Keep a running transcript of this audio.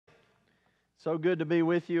So good to be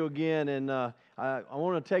with you again, and I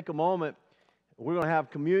want to take a moment. We're going to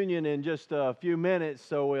have communion in just a few minutes,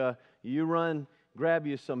 so you run, grab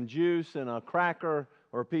you some juice and a cracker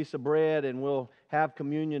or a piece of bread, and we'll have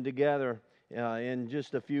communion together in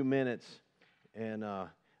just a few minutes. And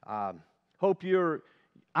I hope you're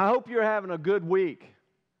having a good week,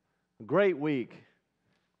 a great week.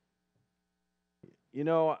 You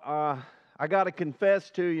know, I got to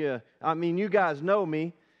confess to you. I mean, you guys know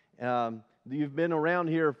me. You've been around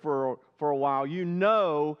here for a while. You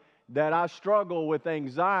know that I struggle with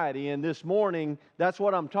anxiety, and this morning, that's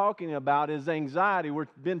what I'm talking about is anxiety. We've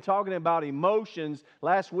been talking about emotions.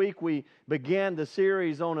 Last week, we began the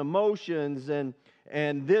series on emotions, and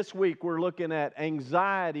this week, we're looking at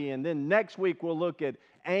anxiety, and then next week, we'll look at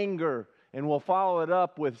anger, and we'll follow it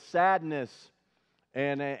up with sadness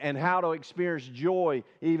and how to experience joy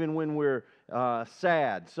even when we're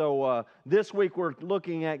sad. So this week we're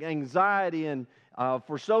looking at anxiety, and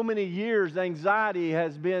for so many years anxiety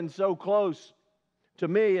has been so close to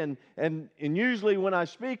me, and usually when I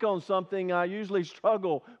speak on something I usually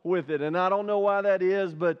struggle with it, and I don't know why that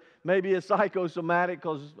is, but maybe it's psychosomatic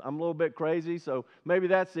because I'm a little bit crazy, so maybe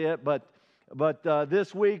that's it. But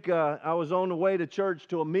this week I was on the way to church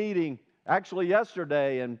to a meeting, actually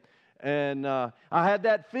yesterday, and I had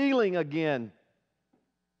that feeling again.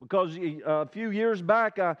 Because a few years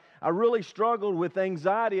back, I really struggled with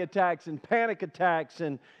anxiety attacks and panic attacks.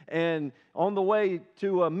 And on the way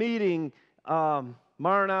to a meeting, Mara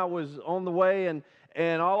and I was on the way, and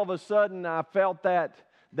all of a sudden I felt that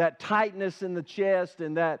tightness in the chest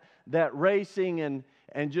and that racing and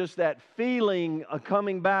just that feeling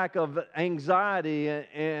coming back of anxiety.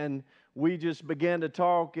 And we just began to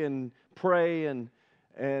talk and pray, and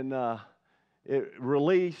it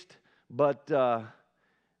released. But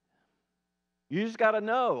you just got to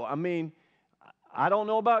know. I mean, I don't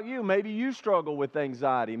know about you. Maybe you struggle with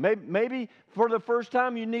anxiety. Maybe for the first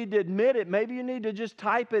time you need to admit it. Maybe you need to just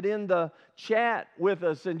type it in the chat with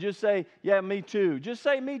us and just say, yeah, me too. Just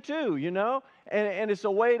say me too, you know. And it's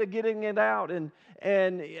a way to getting it out. And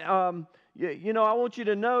you know, I want you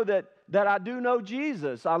to know that I do know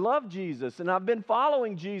Jesus. I love Jesus. And I've been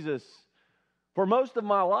following Jesus for most of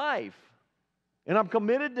my life. And I'm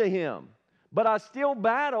committed to Him. But I still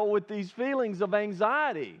battle with these feelings of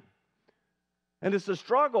anxiety. And it's a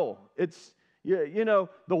struggle. It's, you know,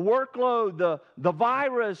 the workload, the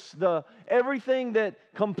virus, everything that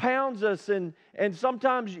compounds us. And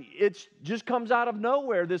sometimes it just comes out of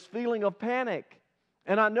nowhere, this feeling of panic.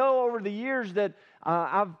 And I know over the years that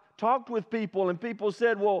I've talked with people, and people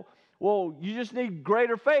said, well, you just need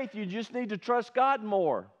greater faith. You just need to trust God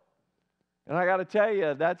more. And I got to tell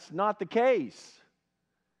you, that's not the case.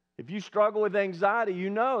 If you struggle with anxiety,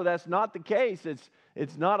 you know that's not the case.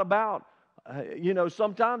 It's not about, you know,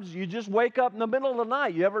 sometimes you just wake up in the middle of the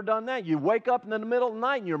night. You ever done that? You wake up in the middle of the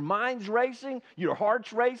night and your mind's racing, your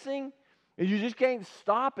heart's racing, and you just can't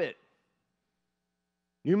stop it.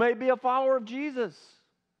 You may be a follower of Jesus,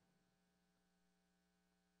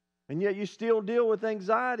 and yet you still deal with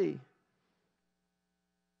anxiety.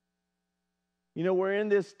 You know, we're in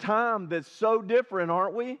this time that's so different,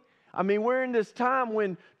 aren't we? I mean, we're in this time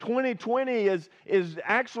when 2020 is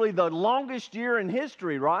actually the longest year in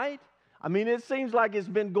history, right? I mean, it seems like it's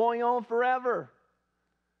been going on forever.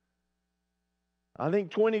 I think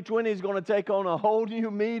 2020 is going to take on a whole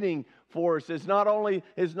new meaning for us. It's not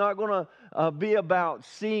going to be about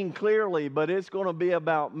seeing clearly, but it's going to be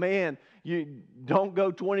about, man, you don't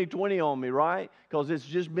go 2020 on me, right? Because it's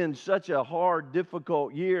just been such a hard,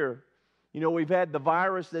 difficult year. You know, we've had the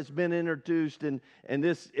virus that's been introduced, and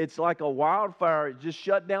it's like a wildfire. It just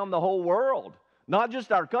shut down the whole world. Not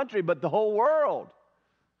just our country, but the whole world.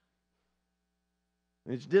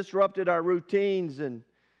 It's disrupted our routines, and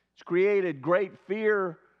it's created great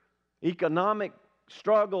fear, economic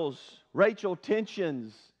struggles, racial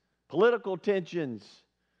tensions, political tensions.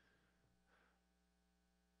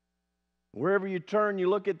 Wherever you turn, you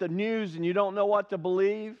look at the news and you don't know what to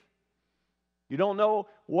believe. You don't know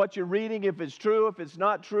what you're reading, if it's true, if it's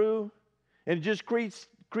not true. And it just creates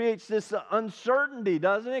this uncertainty,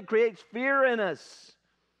 doesn't it? It creates fear in us.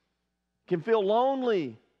 Can feel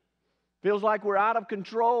lonely. Feels like we're out of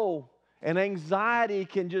control. And anxiety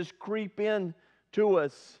can just creep in to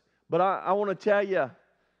us. But I want to tell you,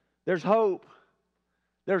 there's hope.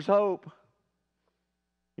 There's hope.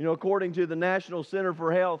 You know, according to the National Center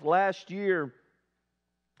for Health, last year,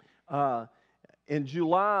 in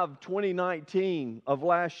July of 2019 of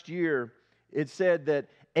last year, it said that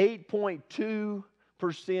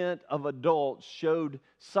 8.2% of adults showed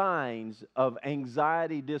signs of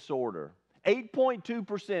anxiety disorder.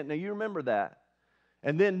 8.2%. Now, you remember that.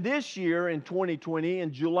 And then this year in 2020,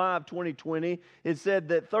 in July of 2020, it said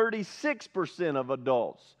that 36% of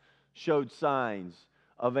adults showed signs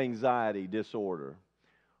of anxiety disorder.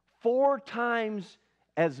 4 times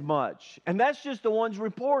as much. And that's just the ones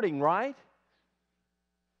reporting, right?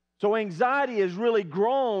 So anxiety has really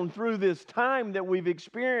grown through this time that we've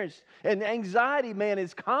experienced. And anxiety, man,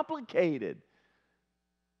 is complicated.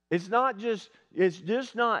 It's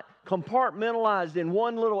just not compartmentalized in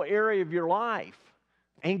one little area of your life.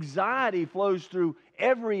 Anxiety flows through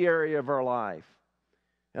every area of our life.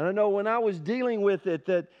 And I know when I was dealing with it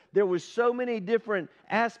that there was so many different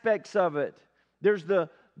aspects of it. There's the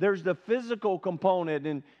physical component,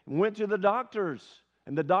 and went to the doctors.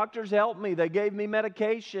 And the doctors helped me. They gave me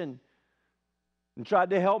medication and tried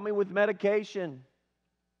to help me with medication.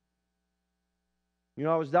 You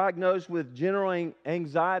know, I was diagnosed with general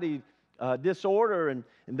anxiety disorder, and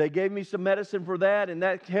they gave me some medicine for that, and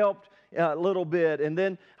that helped a little bit. And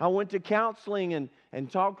then I went to counseling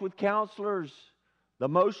and talked with counselors. The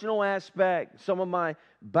emotional aspect, some of my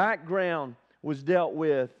background was dealt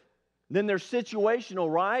with. Then there's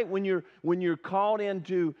situational, right? When you're called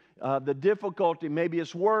into the difficulty, maybe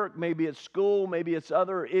it's work, maybe it's school, maybe it's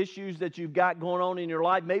other issues that you've got going on in your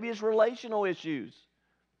life, maybe it's relational issues.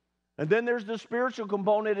 And then there's the spiritual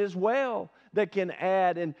component as well that can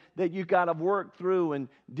add and that you got to work through and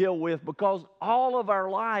deal with, because all of our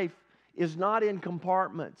life is not in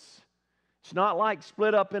compartments. It's not like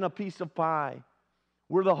split up in a piece of pie.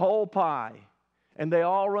 We're the whole pie, and they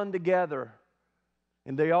all run together,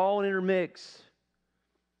 and they all intermix.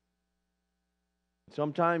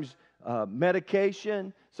 Sometimes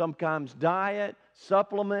medication, sometimes diet,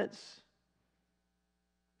 supplements,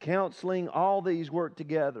 counseling, all these work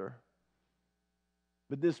together.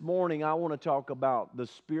 But this morning, I want to talk about the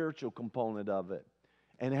spiritual component of it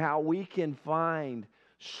and how we can find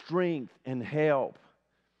strength and help.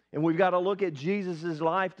 And we've got to look at Jesus'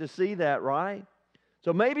 life to see that, right?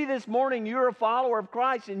 So maybe this morning you're a follower of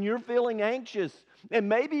Christ and you're feeling anxious. And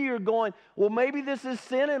maybe you're going, well, maybe this is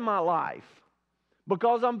sin in my life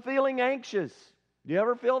because I'm feeling anxious. Do you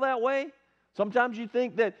ever feel that way? Sometimes you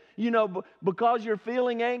think that, because you're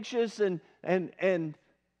feeling anxious and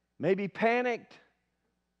maybe panicked.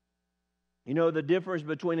 You know, the difference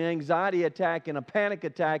between an anxiety attack and a panic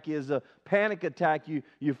attack is a panic attack,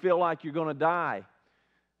 you feel like you're going to die.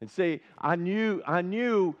 And see, I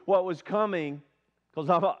knew what was coming because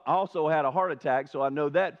I've also had a heart attack, so I know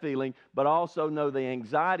that feeling, but I also know the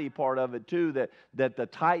anxiety part of it too, that the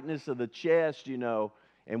tightness of the chest,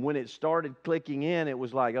 and when it started clicking in, it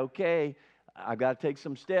was like, okay, I got to take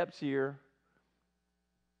some steps here.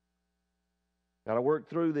 Got to work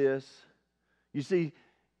through this. You see,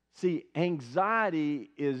 anxiety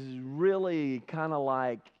is really kind of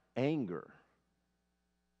like anger.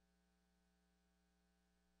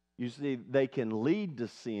 You see, they can lead to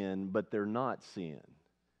sin, but they're not sin.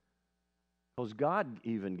 Because God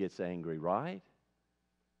even gets angry, right?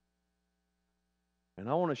 And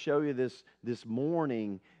I want to show you this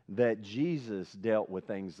morning that Jesus dealt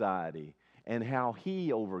with anxiety and how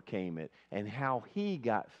He overcame it and how He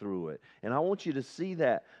got through it. And I want you to see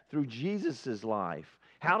that through Jesus' life.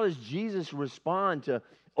 How does Jesus respond to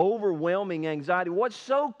overwhelming anxiety? What's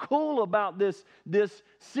so cool about this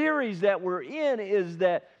series that we're in is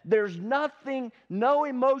that there's no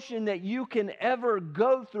emotion that you can ever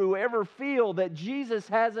go through, ever feel that Jesus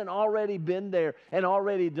hasn't already been there and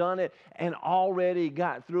already done it and already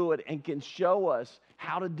got through it and can show us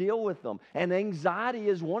how to deal with them. And anxiety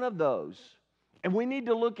is one of those. And we need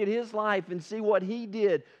to look at His life and see what He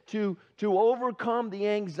did to overcome the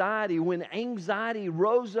anxiety when anxiety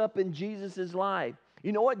rose up in Jesus' life.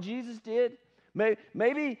 You know what Jesus did?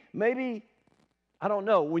 Maybe, I don't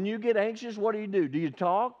know. When you get anxious, what do? Do you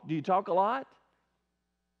talk? Do you talk a lot?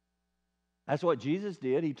 That's what Jesus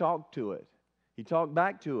did. He talked to it. He talked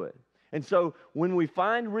back to it. And so when we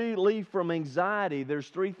find relief from anxiety, there's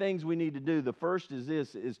 3 things we need to do. The first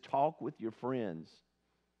is talk with your friends.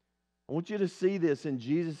 I want you to see this in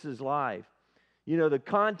Jesus' life. The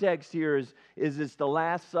context here is it's the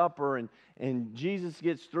Last Supper, and Jesus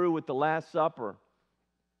gets through with the Last Supper.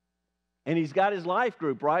 And He's got His life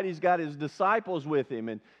group, right? He's got His disciples with Him.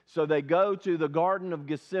 And so they go to the Garden of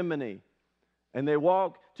Gethsemane. And they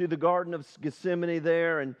walk to the Garden of Gethsemane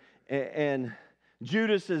there, and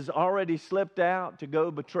Judas has already slipped out to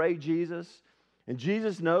go betray Jesus. And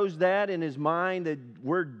Jesus knows that in His mind, that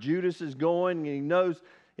where Judas is going, and He knows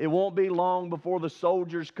it won't be long before the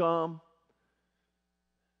soldiers come.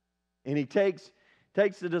 And He takes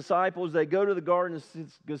the disciples. They go to the Garden of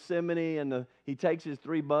Gethsemane, and He takes His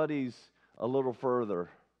 3 buddies a little further.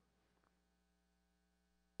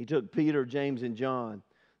 He took Peter, James, and John.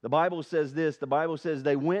 The Bible says this. The Bible says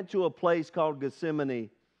they went to a place called Gethsemane,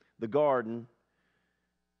 the garden.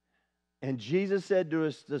 And Jesus said to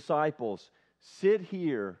his disciples, sit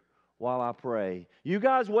here while I pray. You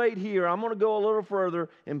guys wait here. I'm going to go a little further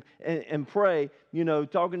and pray,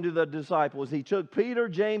 talking to the disciples. He took Peter,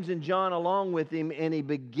 James, and John along with him, and he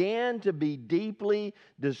began to be deeply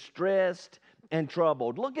distressed and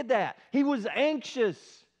troubled. Look at that. He was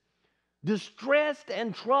anxious, distressed,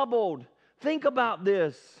 and troubled. Think about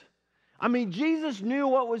this. I mean, Jesus knew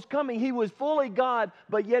what was coming. He was fully God,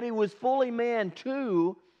 but yet he was fully man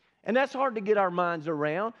too. And that's hard to get our minds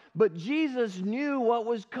around. But Jesus knew what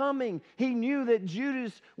was coming. He knew that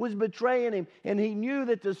Judas was betraying him. And he knew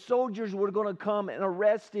that the soldiers were going to come and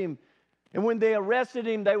arrest him. And when they arrested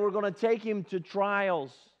him, they were going to take him to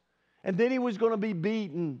trials. And then he was going to be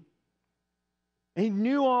beaten. He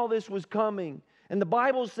knew all this was coming. And the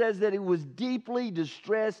Bible says that he was deeply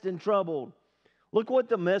distressed and troubled. Look what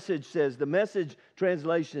the Message says. The Message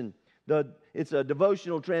translation, it's a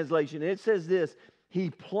devotional translation. It says this: he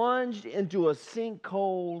plunged into a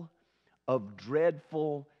sinkhole of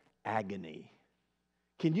dreadful agony.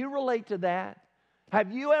 Can you relate to that?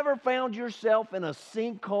 Have you ever found yourself in a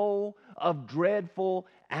sinkhole of dreadful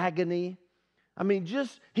agony? I mean,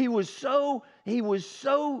 he was so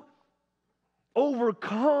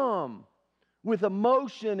overcome with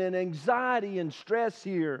emotion and anxiety and stress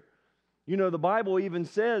here. The Bible even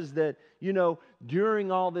says that,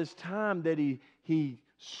 during all this time that he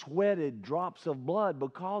sweated drops of blood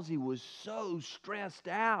because he was so stressed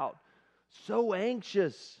out, so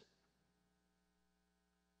anxious.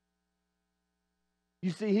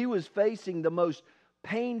 You see, he was facing the most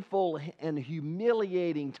painful and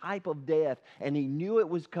humiliating type of death, and he knew it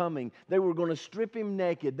was coming. They were going to strip him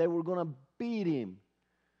naked. They were going to beat him.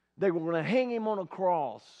 They were going to hang him on a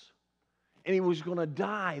cross, and he was going to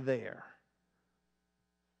die there.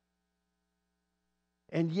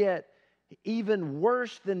 And yet, even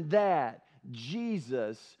worse than that,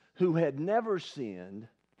 Jesus, who had never sinned,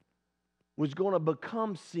 was going to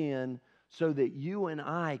become sin so that you and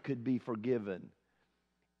I could be forgiven.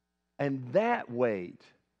 And that weight,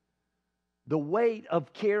 the weight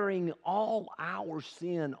of carrying all our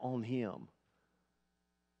sin on him,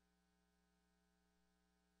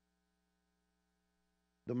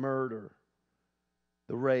 the murder,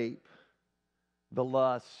 the rape, the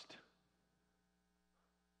lust.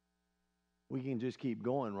 We can just keep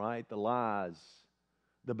going, right? The lies,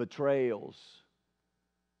 the betrayals,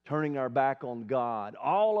 turning our back on God,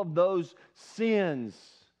 all of those sins,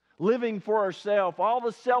 living for ourselves, all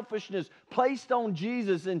the selfishness placed on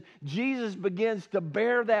Jesus, and Jesus begins to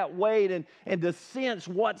bear that weight and to sense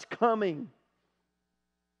what's coming.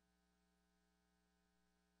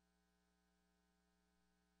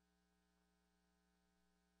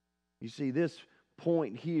 You see, this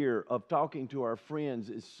point here of talking to our friends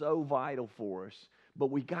is so vital for us,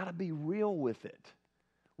 but we got to be real with it.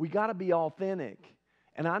 We got to be authentic.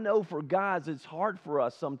 And I know for guys, it's hard for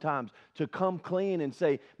us sometimes to come clean and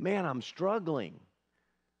say, man, I'm struggling.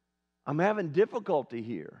 I'm having difficulty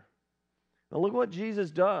here. Now look what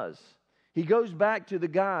Jesus does. He goes back to the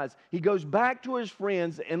guys. He goes back to his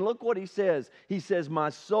friends, and look what he says. He says, my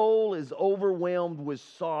soul is overwhelmed with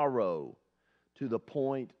sorrow to the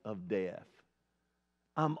point of death.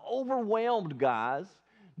 I'm overwhelmed, guys.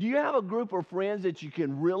 Do you have a group of friends that you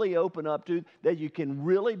can really open up to, that you can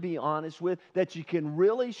really be honest with, that you can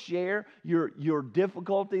really share your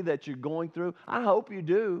difficulty that you're going through? I hope you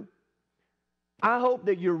do. I hope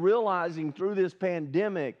that you're realizing through this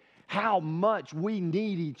pandemic how much we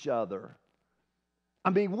need each other. I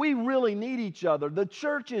mean, we really need each other. The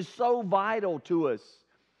church is so vital to us.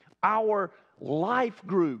 Our life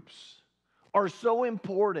groups are so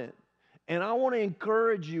important. And I want to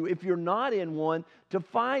encourage you, if you're not in one, to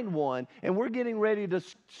find one. And we're getting ready to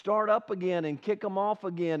start up again and kick them off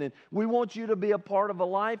again. And we want you to be a part of a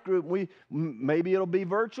life group. Maybe it'll be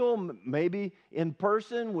virtual, maybe in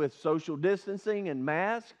person with social distancing and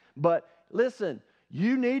masks. But listen,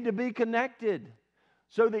 you need to be connected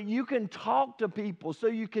so that you can talk to people, so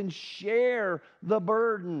you can share the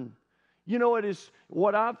burden. It is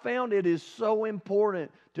what I've found, it is so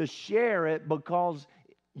important to share it, because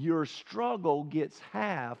your struggle gets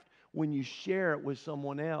halved when you share it with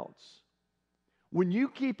someone else. When you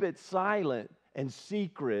keep it silent and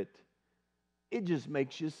secret, it just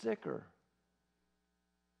makes you sicker.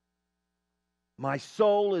 My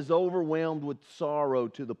soul is overwhelmed with sorrow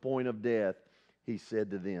to the point of death, he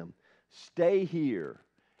said to them. Stay here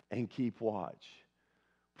and keep watch.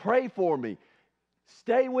 Pray for me.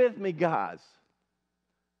 Stay with me, guys.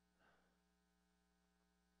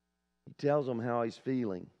 He tells them how he's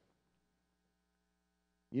feeling.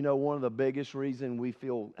 You know, one of the biggest reasons we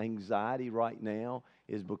feel anxiety right now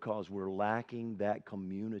is because we're lacking that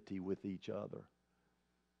community with each other.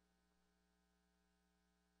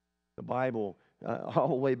 The Bible, all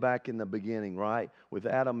the way back in the beginning, right, with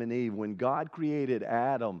Adam and Eve, when God created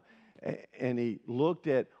Adam and he looked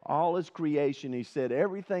at all his creation, he said,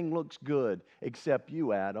 everything looks good except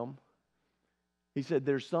you, Adam. He said,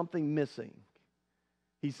 there's something missing.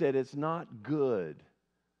 He said, it's not good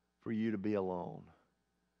for you to be alone.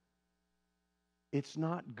 It's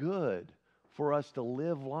not good for us to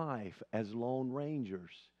live life as lone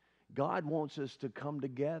rangers. God wants us to come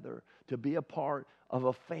together, to be a part of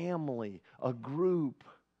a family, a group,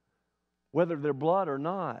 whether they're blood or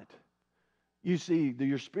not. You see,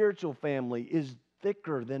 your spiritual family is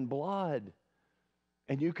thicker than blood,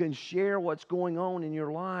 and you can share what's going on in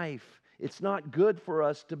your life. It's not good for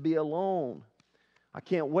us to be alone. I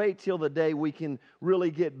can't wait till the day we can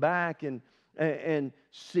really get back and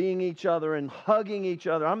seeing each other and hugging each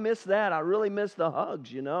other. I miss that. I really miss the hugs,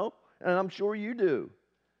 you know, and I'm sure you do.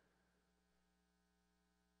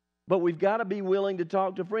 But we've got to be willing to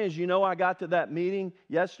talk to friends. You know, I got to that meeting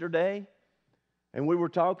yesterday, and we were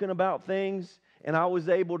talking about things, and I was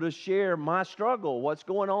able to share my struggle, what's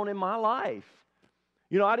going on in my life.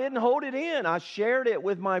 You know, I didn't hold it in. I shared it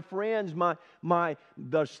with my friends,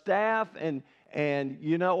 the staff, and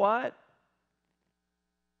you know what?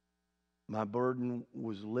 My burden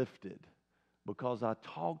was lifted because I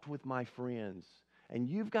talked with my friends. And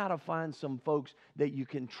you've got to find some folks that you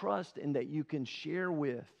can trust and that you can share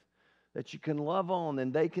with, that you can love on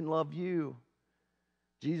and they can love you.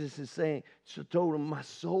 Jesus is saying, so told him, my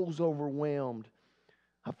soul's overwhelmed.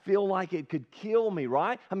 I feel like it could kill me,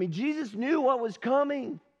 right? I mean, Jesus knew what was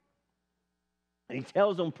coming. And he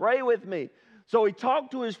tells them, pray with me. So he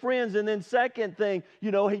talked to his friends, and then second thing,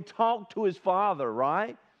 you know, he talked to his Father,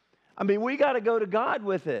 right? I mean, we got to go to God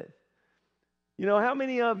with it. You know, how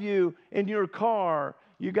many of you in your car,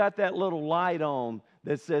 you got that little light on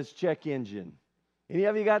that says check engine? Any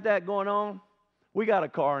of you got that going on? We got a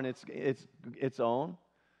car and it's on.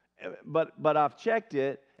 But I've checked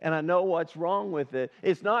it and I know what's wrong with it.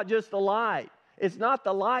 It's not just the light. It's not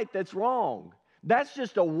the light that's wrong. That's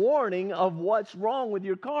just a warning of what's wrong with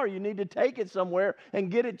your car. You need to take it somewhere and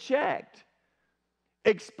get it checked.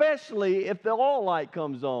 Especially if the oil light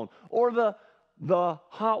comes on or the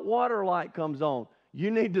hot water light comes on. You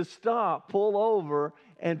need to stop, pull over,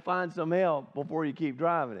 and find some help before you keep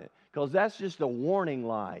driving it. Because that's just a warning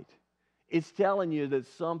light. It's telling you that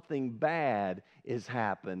something bad has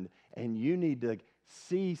happened and you need to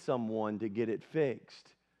see someone to get it fixed.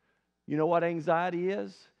 You know what anxiety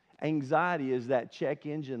is? Anxiety is that check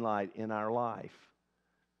engine light in our life.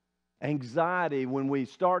 Anxiety, when we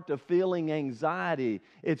start to feeling anxiety,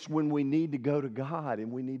 it's when we need to go to God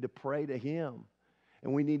and we need to pray to Him.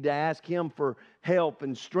 And we need to ask Him for help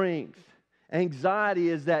and strength. Anxiety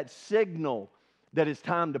is that signal that it's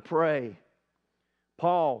time to pray.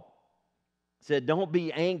 Paul said, don't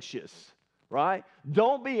be anxious, right?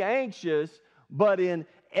 Don't be anxious, but in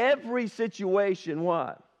every situation,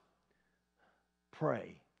 what?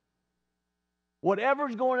 Pray.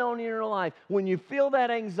 Whatever's going on in your life, when you feel that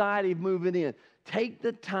anxiety moving in, take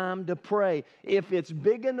the time to pray. If it's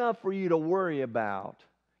big enough for you to worry about,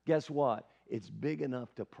 guess what? It's big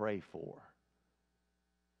enough to pray for.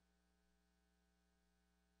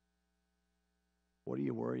 What are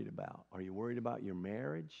you worried about? Are you worried about your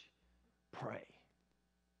marriage? Pray.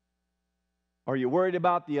 Are you worried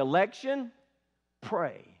about the election?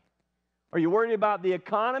 Pray. Are you worried about the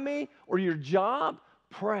economy or your job?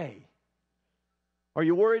 Pray. Are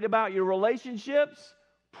you worried about your relationships?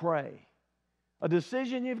 Pray. A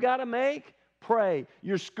decision you've got to make? Pray.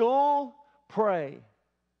 Your school? Pray.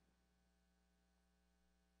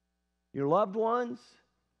 Your loved ones?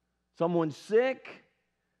 Someone sick?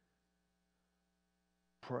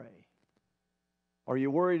 Pray. Are you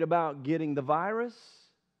worried about getting the virus?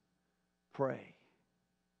 Pray.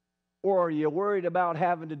 Or are you worried about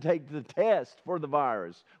having to take the test for the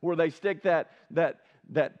virus, where they stick that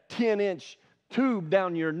 10-inch tube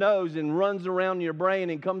down your nose and runs around your brain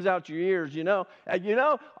and comes out your ears, you know?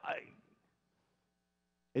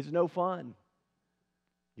 It's no fun.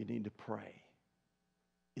 You need to pray.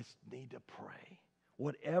 You need to pray.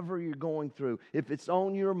 Whatever you're going through, if it's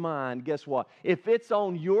on your mind, guess what? If it's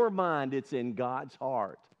on your mind, it's in God's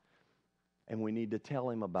heart. And we need to tell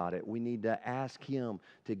Him about it. We need to ask Him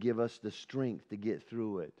to give us the strength to get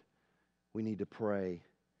through it. We need to pray.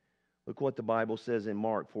 Look what the Bible says in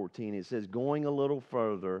Mark 14. It says, going a little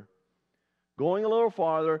further, Going a little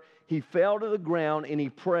farther, he fell to the ground and he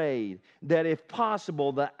prayed that if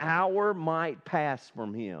possible, the hour might pass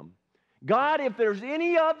from him. God, if there's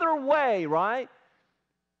any other way, right?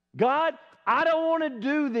 God, I don't want to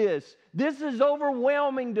do this. This is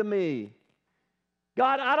overwhelming to me.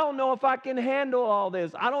 God, I don't know if I can handle all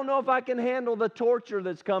this. I don't know if I can handle the torture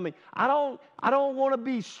that's coming. I don't want to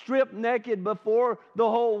be stripped naked before the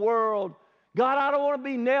whole world. God, I don't want to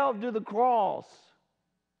be nailed to the cross.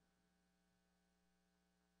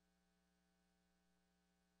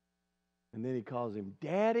 And then he calls him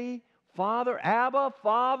Daddy, Father, Abba,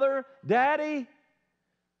 Father, Daddy.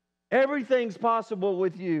 Everything's possible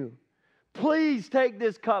with you. Please take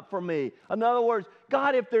this cup from me. In other words,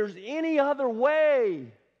 God, if there's any other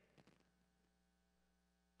way.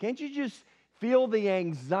 Can't you just feel the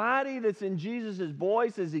anxiety that's in Jesus'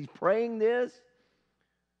 voice as he's praying this?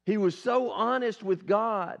 He was so honest with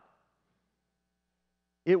God.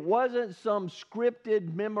 It wasn't some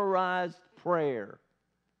scripted, memorized prayer.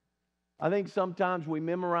 I think sometimes we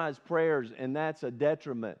memorize prayers, and that's a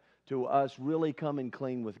detriment to us really coming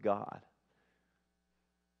clean with God.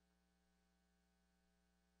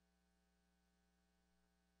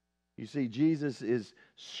 You see, Jesus is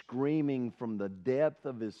screaming from the depth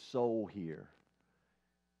of his soul here.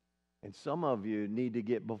 And some of you need to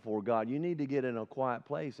get before God. You need to get in a quiet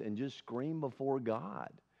place and just scream before God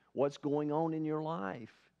what's going on in your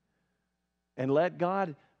life. And let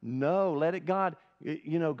God know. Let it God,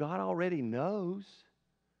 God already knows.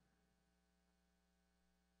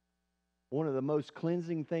 One of the most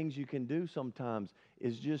cleansing things you can do sometimes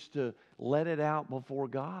is just to let it out before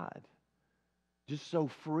God. Just so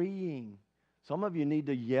freeing. Some of you need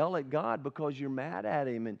to yell at God because you're mad at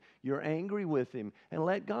Him and you're angry with Him. And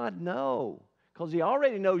let God know, because He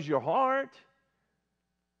already knows your heart.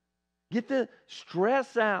 Get the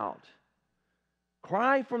stress out.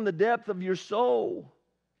 Cry from the depth of your soul.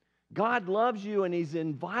 God loves you and He's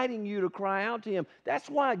inviting you to cry out to Him. That's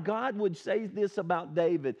why God would say this about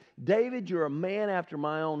David. David, you're a man after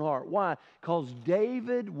my own heart. Why? Because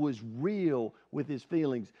David was real with his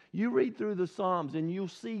feelings. You read through the Psalms and you'll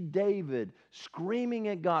see David screaming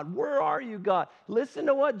at God. Where are you, God? Listen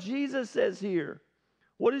to what Jesus says here.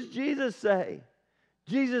 What does Jesus say?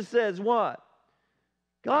 Jesus says what?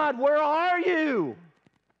 God, where are you?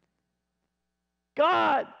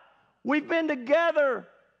 God, we've been together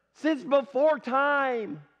since before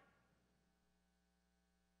time.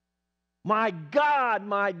 My God,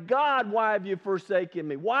 why have you forsaken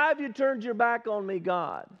me? Why have you turned your back on me,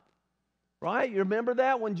 God? Right? You remember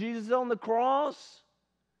that when Jesus is on the cross?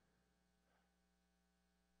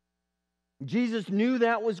 Jesus knew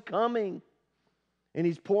that was coming. And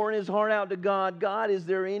He's pouring His heart out to God. God, is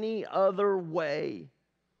there any other way?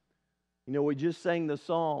 We just sang the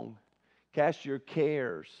song, Cast Your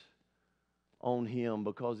Cares on Him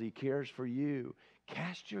because He cares for you.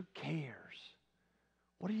 Cast your cares.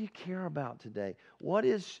 What do you care about today? What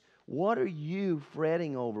are you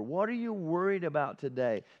fretting over? What are you worried about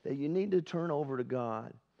today that you need to turn over to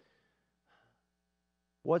God?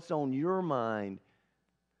 What's on your mind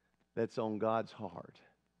that's on God's heart?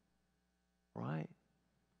 Right?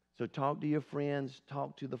 So talk to your friends,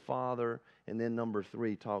 talk to the Father, and then number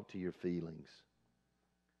 3, talk to your feelings.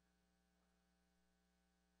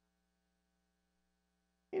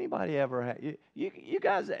 Anybody ever have, you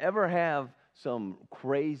guys ever have some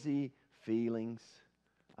crazy feelings?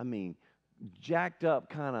 I mean, jacked up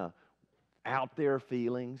kind of out there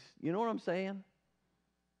feelings. You know what I'm saying?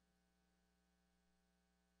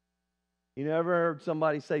 You never heard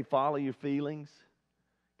somebody say, follow your feelings?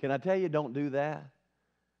 Can I tell you, don't do that?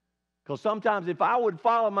 Because sometimes if I would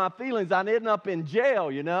follow my feelings, I'd end up in jail,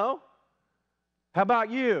 How about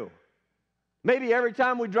you? Maybe every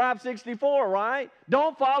time we drive 64, right?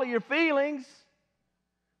 Don't follow your feelings.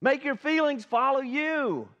 Make your feelings follow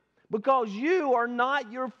you. Because you are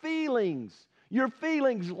not your feelings. Your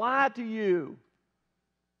feelings lie to you.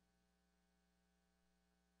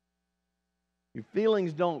 Your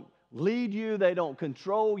feelings don't lead you. They don't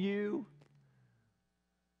control you.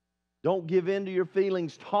 Don't give in to your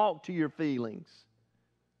feelings. Talk to your feelings.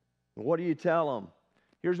 And what do you tell them?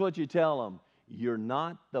 Here's what you tell them. You're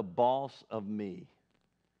not the boss of me.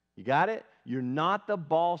 You got it? You're not the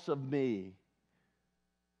boss of me.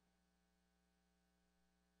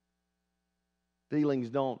 Feelings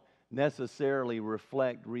don't necessarily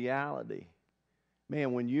reflect reality.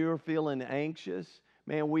 Man, when you're feeling anxious,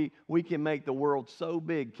 man, we can make the world so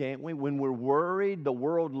big, can't we? When we're worried, the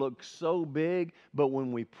world looks so big, but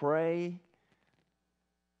when we pray,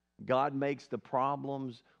 God makes the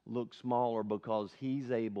problems look smaller because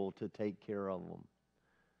He's able to take care of them.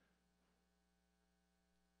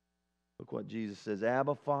 Look what Jesus says.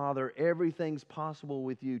 Abba, Father, everything's possible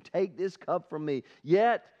with you. Take this cup from me.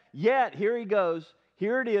 Yet, here he goes.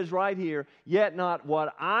 Here it is right here. Yet not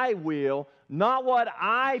what I will, not what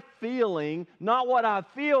I feeling, not what I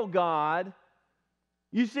feel, God.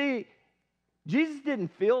 You see, Jesus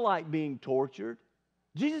didn't feel like being tortured.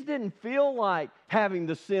 Jesus didn't feel like having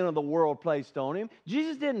the sin of the world placed on him.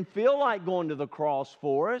 Jesus didn't feel like going to the cross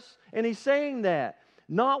for us. And he's saying that.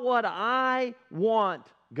 Not what I want,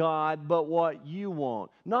 God, but what you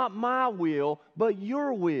want. Not my will, but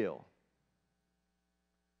your will.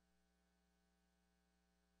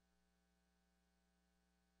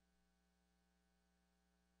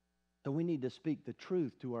 So we need to speak the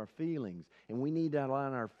truth to our feelings, and we need to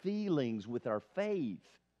align our feelings with our faith.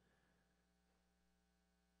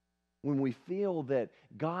 When we feel that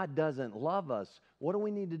God doesn't love us, what do we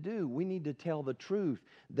need to do? We need to tell the truth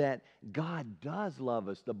that God does love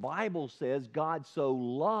us. The Bible says God so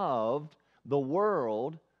loved the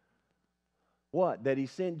world, what? That He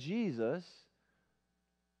sent Jesus.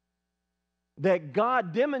 That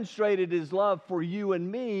God demonstrated His love for you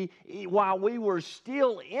and me while we were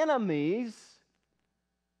still enemies.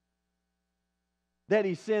 That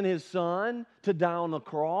He sent His Son to die on the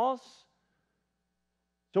cross.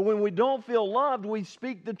 So when we don't feel loved, we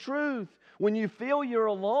speak the truth. When you feel you're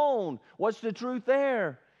alone, what's the truth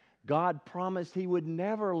there? God promised He would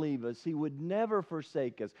never leave us. He would never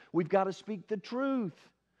forsake us. We've got to speak the truth.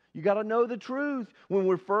 You got to know the truth. When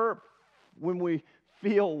we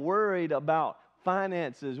feel worried about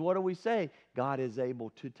finances, what do we say? God is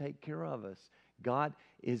able to take care of us. God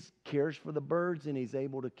cares for the birds, and He's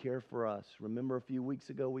able to care for us. Remember a few weeks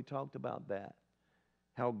ago we talked about that.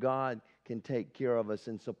 How God can take care of us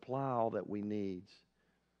and supply all that we need.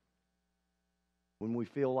 When we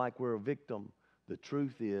feel like we're a victim, the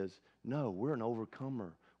truth is, no, we're an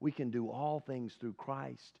overcomer. We can do all things through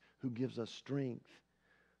Christ who gives us strength.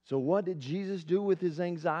 So what did Jesus do with His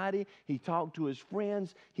anxiety? He talked to His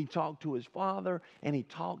friends, He talked to His Father, and He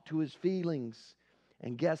talked to His feelings.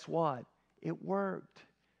 And guess what? It worked.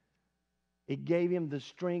 It gave Him the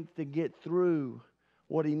strength to get through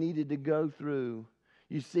what He needed to go through.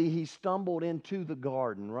 You see, He stumbled into the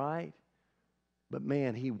garden, right? But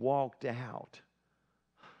man, He walked out.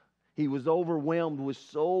 He was overwhelmed with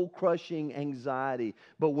soul-crushing anxiety.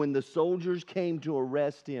 But when the soldiers came to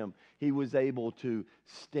arrest Him, He was able to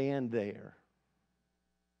stand there.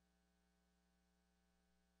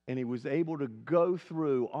 And He was able to go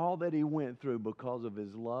through all that He went through because of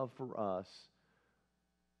His love for us.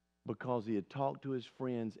 Because He had talked to His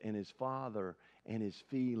friends and His Father and His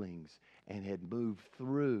feelings and had moved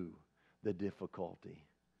through the difficulty.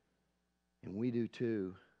 And we do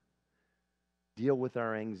too. Deal with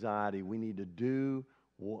our anxiety. We need to do,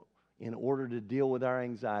 in order to deal with our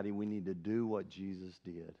anxiety, we need to do what Jesus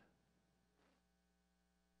did.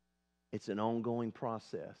 It's an ongoing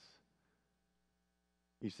process.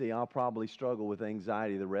 You see, I'll probably struggle with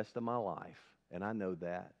anxiety the rest of my life, and I know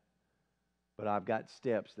that. But I've got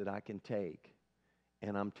steps that I can take,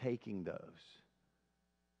 and I'm taking those.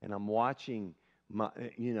 And I'm watching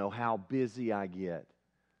how busy I get.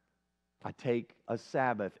 I take a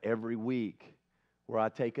Sabbath every week where I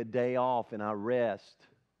take a day off and I rest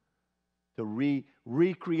to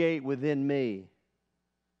recreate within me.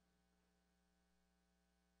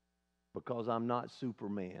 Because I'm not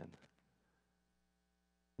Superman.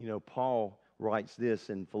 Paul writes this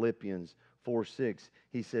in Philippians 4:6.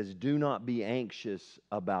 He says, do not be anxious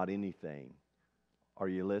about anything. Are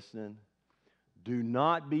you listening? Do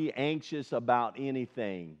not be anxious about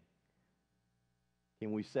anything.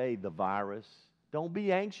 Can we say the virus? Don't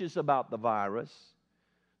be anxious about the virus.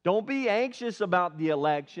 Don't be anxious about the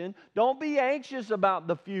election. Don't be anxious about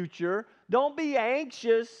the future. Don't be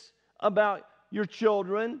anxious about your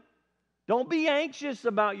children. Don't be anxious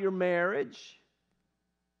about your marriage.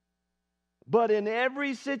 But in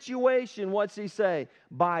every situation, what's he say?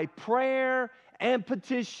 By prayer and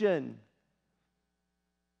petition.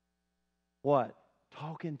 What?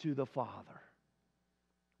 Talking to the Father.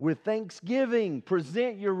 With thanksgiving,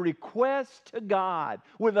 present your request to God.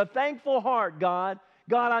 With a thankful heart, God,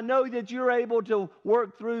 I know that you're able to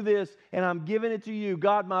work through this, and I'm giving it to you.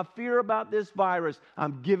 God, my fear about this virus,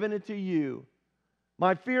 I'm giving it to you.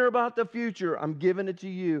 My fear about the future, I'm giving it to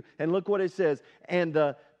you. And look what it says. And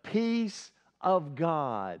the peace of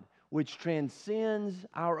God, which transcends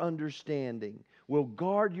our understanding, will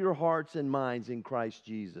guard your hearts and minds in Christ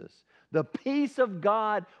Jesus. The peace of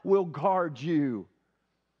God will guard you.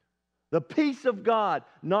 The peace of God,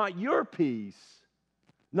 not your peace,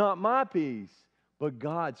 not my peace, but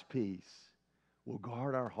God's peace will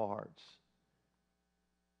guard our hearts.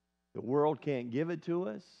 The world can't give it to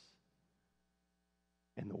us.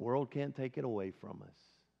 And the world can't take it away from us.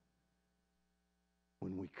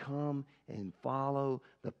 When we come and follow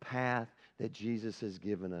the path that Jesus has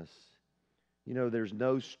given us. You know, there's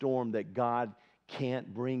no storm that God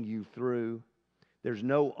can't bring you through. There's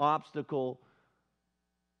no obstacle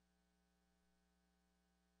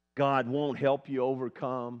God won't help you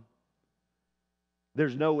overcome.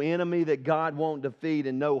 There's no enemy that God won't defeat,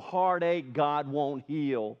 and no heartache God won't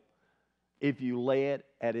heal if you lay it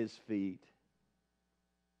at His feet.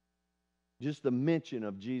 Just the mention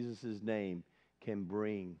of Jesus' name can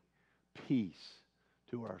bring peace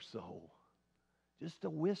to our soul. Just a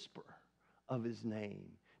whisper of His name.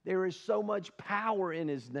 There is so much power in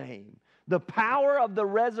His name. The power of the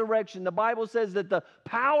resurrection. The Bible says that the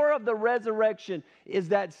power of the resurrection is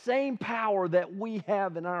that same power that we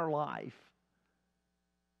have in our life.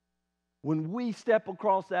 When we step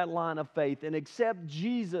across that line of faith and accept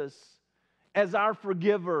Jesus as our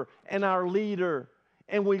forgiver and our leader,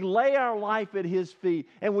 and we lay our life at His feet,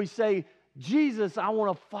 and we say, Jesus, I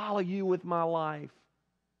want to follow you with my life.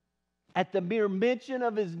 At the mere mention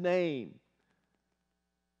of His name,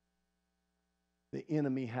 the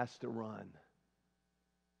enemy has to run.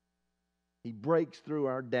 He breaks through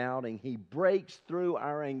our doubting. He breaks through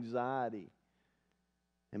our anxiety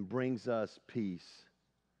and brings us peace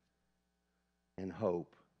and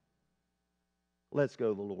hope. Let's go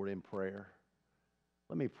to the Lord in prayer.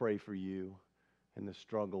 Let me pray for you in the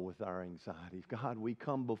struggle with our anxiety. God, we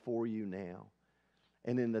come before you now.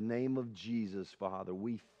 And in the name of Jesus, Father,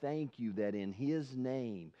 we thank you that in His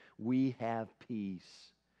name we have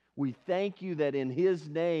peace. We thank you that in His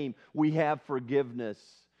name we have forgiveness.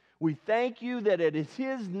 We thank you that it is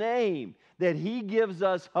His name that He gives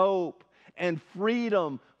us hope and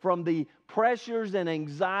freedom from the pressures and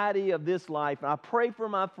anxiety of this life. And I pray for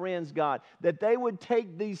my friends, God, that they would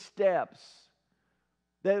take these steps.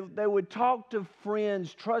 That they would talk to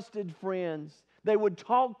friends, trusted friends. They would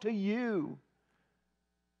talk to you.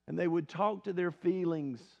 And they would talk to their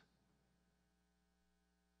feelings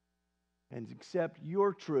and accept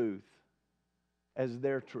your truth as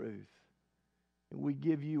their truth. And we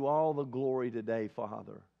give you all the glory today,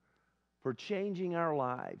 Father, for changing our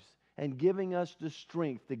lives and giving us the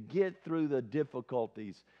strength to get through the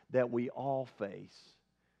difficulties that we all face.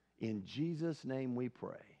 In Jesus' name we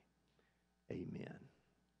pray. Amen.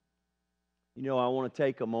 You know, I want to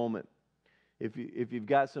take a moment. If you've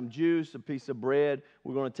got some juice, a piece of bread,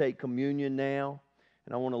 we're going to take communion now.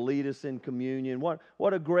 And I want to lead us in communion.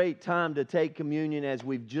 What a great time to take communion as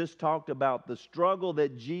we've just talked about the struggle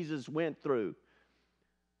that Jesus went through.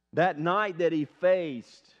 That night that He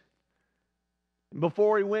faced.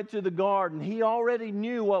 Before He went to the garden, He already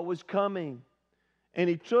knew what was coming. And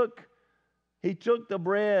He took the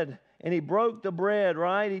bread and He broke the bread,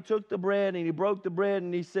 right? He took the bread and He broke the bread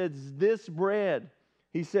and He said, this bread,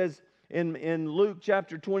 He says, in Luke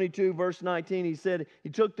chapter 22, verse 19, He said, He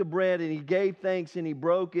took the bread and He gave thanks and He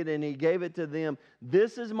broke it and He gave it to them.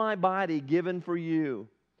 This is my body given for you.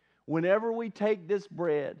 Whenever we take this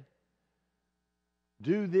bread,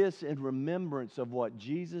 do this in remembrance of what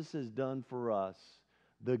Jesus has done for us.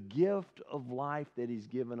 The gift of life that He's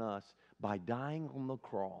given us by dying on the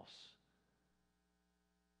cross.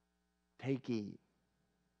 Take, eat.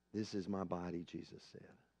 This is my body, Jesus said.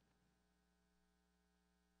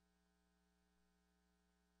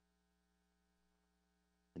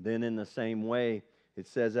 Then in the same way, it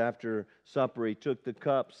says after supper, He took the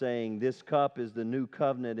cup, saying, this cup is the new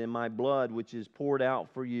covenant in my blood, which is poured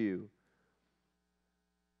out for you.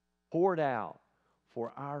 Poured out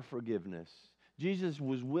for our forgiveness. Jesus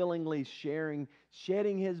was willingly shedding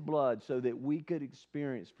His blood so that we could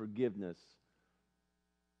experience forgiveness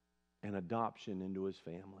and adoption into His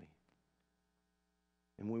family.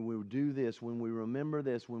 And when we do this, when we remember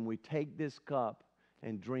this, when we take this cup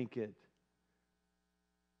and drink it,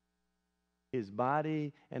 His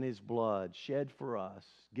body and His blood shed for us,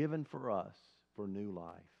 given for us for new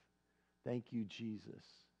life. Thank you, Jesus,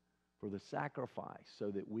 for the sacrifice so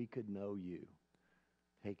that we could know you.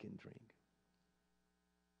 Take and drink.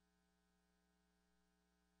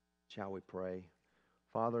 Shall we pray?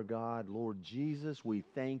 Father God, Lord Jesus, we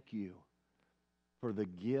thank you for the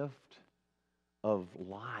gift of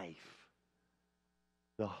life,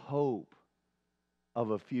 the hope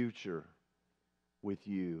of a future with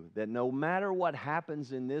you. That no matter what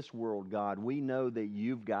happens in this world, God, we know that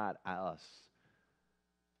you've got us,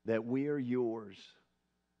 that we are yours,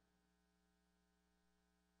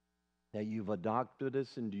 that you've adopted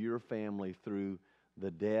us into your family through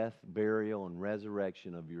the death, burial, and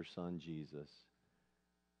resurrection of your Son, Jesus.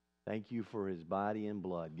 Thank you for His body and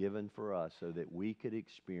blood given for us so that we could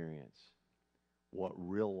experience what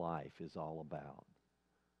real life is all about.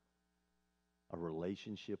 a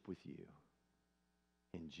relationship with you.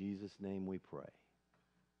 In Jesus' name we pray.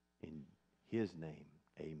 In His name,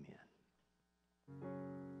 amen.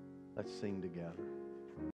 Let's sing together.